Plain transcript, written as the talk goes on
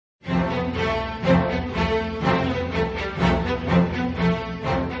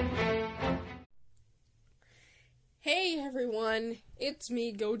everyone, it's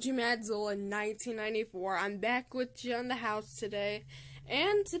me, Godzilla 1994. I'm back with you in the house today,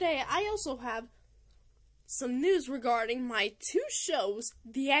 and today I also have some news regarding my two shows,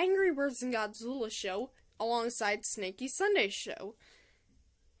 the Angry Birds and Godzilla show, alongside Snakey Sunday show.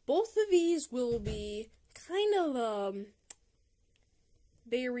 Both of these will be kind of,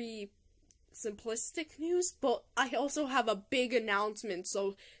 very simplistic news, but I also have a big announcement,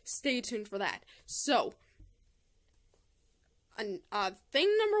 so stay tuned for that. So,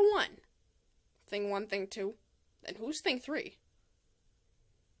 thing number one. Thing one, thing two. Then who's thing three?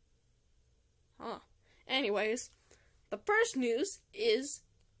 Anyways, the first news is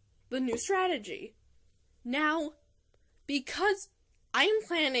the new strategy. Now, because I am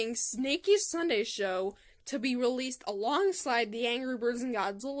planning Snakey's Sunday show to be released alongside the Angry Birds and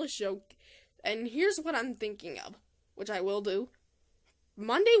Godzilla show, and here's what I'm thinking of, which I will do.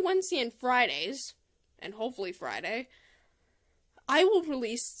 Monday, Wednesday, and Fridays, and hopefully Friday, I will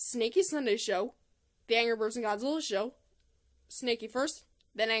release Snakey Sunday show, the Angry Birds and Godzilla show, Snakey first,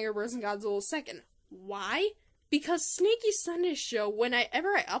 then Angry Birds and Godzilla second. Why? Because Snakey Sunday show,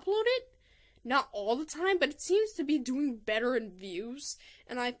 whenever I upload it, not all the time, but it seems to be doing better in views,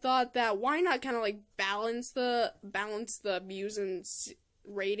 and I thought that why not kind of like balance the views and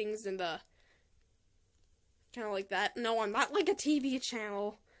ratings and the kind of like that. No, I'm not like a TV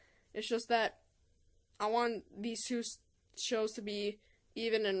channel. It's just that I want these two shows to be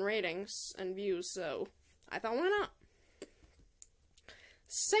even in ratings and views, so I thought, why not?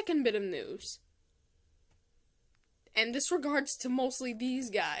 Second bit of news, and this regards to mostly these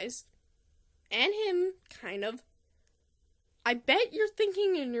guys, and him, kind of. I bet you're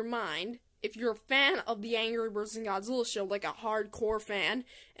thinking in your mind, if you're a fan of the Angry Birds and Godzilla show, like a hardcore fan,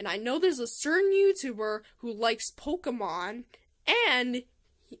 and I know there's a certain YouTuber who likes Pokemon, and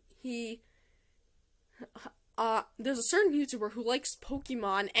there's a certain YouTuber who likes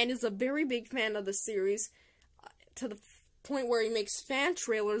Pokemon and is a very big fan of the series, to the point where he makes fan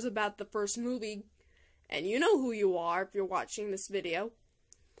trailers about the first movie, and you know who you are if you're watching this video.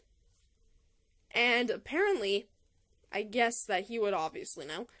 And apparently, I guess that he would obviously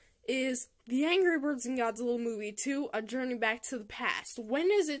know, is the Angry Birds and Godzilla movie 2, A Journey Back to the Past. When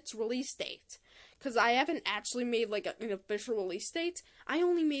is its release date? Because I haven't actually made, like, an official release date. I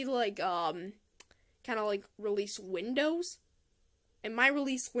only made, like, kind of, like, release windows. And my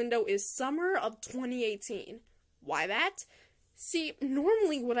release window is summer of 2018. Why that? See,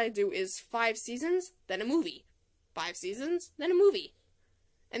 normally what I do is 5 seasons, then a movie. 5 seasons, then a movie.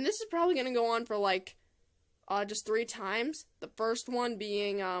 And this is probably going to go on for, like, just 3 times. The first one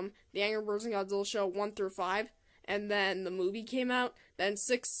being, the Angry Birds and Godzilla show 1 through 5. And then the movie came out. Then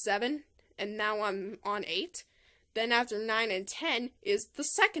 6, 7. And now I'm on 8. Then after 9 and 10 is the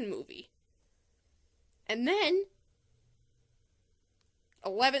second movie. And then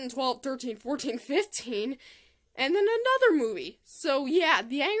 11, 12, 13, 14, 15. And then another movie. So yeah,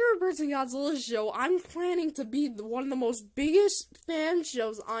 the Angry Birds and Godzilla show, I'm planning to be one of the most biggest fan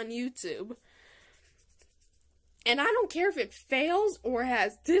shows on YouTube. And I don't care if it fails or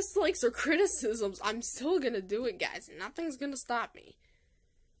has dislikes or criticisms, I'm still gonna do it, guys. Nothing's gonna stop me.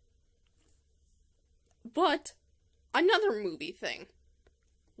 But, another movie thing.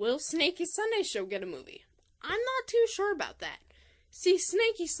 Will Snakey Sunday show get a movie? I'm not too sure about that. See,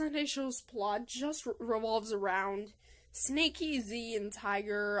 Snakey Sunday show's plot just revolves around Snakey, Z, and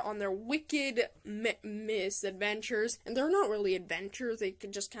Tiger on their wicked misadventures. And they're not really adventures, they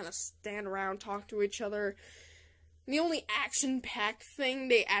could just kind of stand around, talk to each other. The only action-packed thing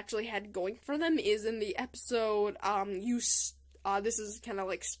they actually had going for them is in the episode, this is kind of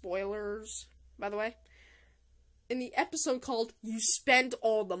like spoilers, by the way. In the episode called You Spent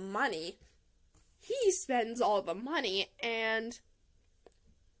All the Money, he spends all the money, and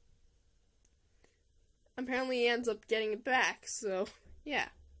apparently he ends up getting it back, so, yeah.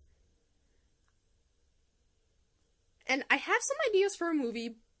 And I have some ideas for a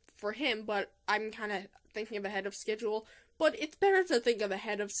movie for him, but I'm kind of thinking of ahead of schedule. But it's better to think of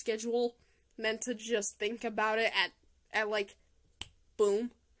ahead of schedule than to just think about it at like,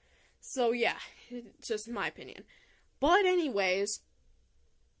 boom. So, yeah, it's just my opinion. But anyways,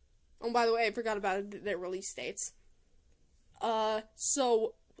 oh, by the way, I forgot about their release dates.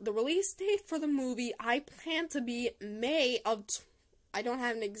 So, the release date for the movie, I plan to be May of, I don't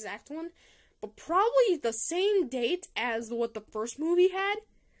have an exact one, but probably the same date as what the first movie had,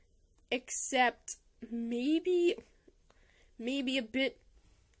 except maybe a bit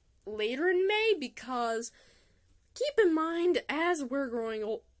later in May, because keep in mind, as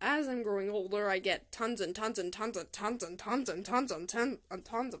I'm growing older, I get tons and tons and tons and tons and tons and tons and tons and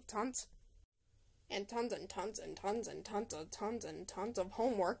tons of tons. and tons and tons and tons and tons and tons and tons of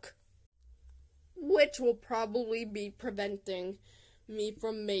homework, which will probably be preventing me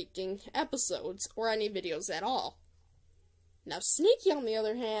from making episodes or any videos at all. Now, Snakey, on the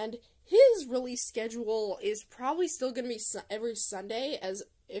other hand, his release schedule is probably still going to be every Sunday, as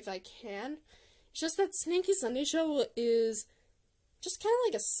if I can. It's just that Snakey Sunday Show is just kind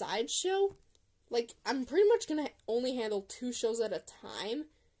of like a sideshow. Like, I'm pretty much going to only handle 2 shows at a time,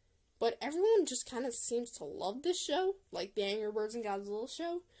 but everyone just kind of seems to love this show, like the Angry Birds and Godzilla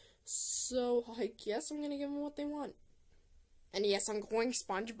show, so I guess I'm going to give them what they want. And yes, I'm going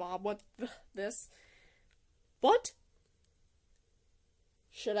SpongeBob with this, but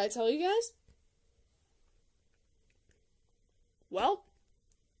should I tell you guys? Well,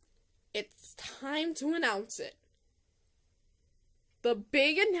 it's time to announce it. The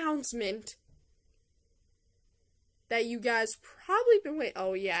big announcement that you guys probably been waiting.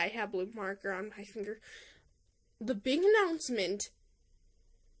 Oh yeah, I have blue marker on my finger. The big announcement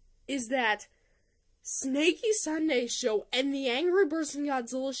is that Snakey Sunday Show and the Angry Birds and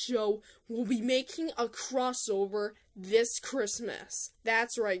Godzilla show will be making a crossover this Christmas.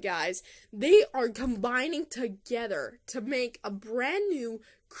 That's right, guys. They are combining together to make a brand new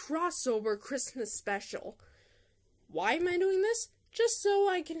crossover Christmas special. Why am I doing this? Just so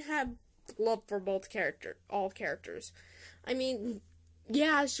I can have love for all characters. I mean,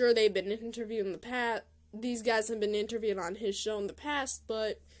 yeah, sure, they've been interviewed in the past. These guys have been interviewed on his show in the past,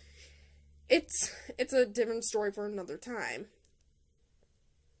 but it's a different story for another time.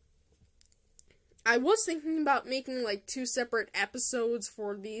 I was thinking about making like 2 separate episodes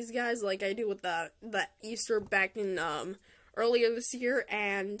for these guys, like I do with the Easter back in earlier this year,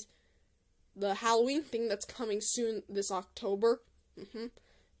 and the Halloween thing that's coming soon this October.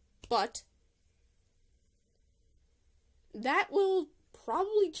 But that will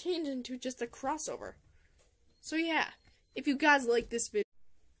probably change into just a crossover. So yeah, if you guys like this video,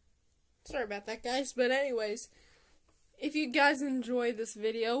 sorry about that, guys, but anyways, if you guys enjoy this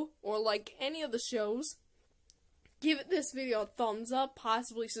video or like any of the shows, give this video a thumbs up,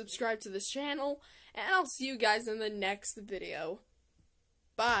 possibly subscribe to this channel, and I'll see you guys in the next video.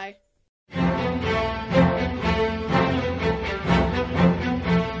 Bye.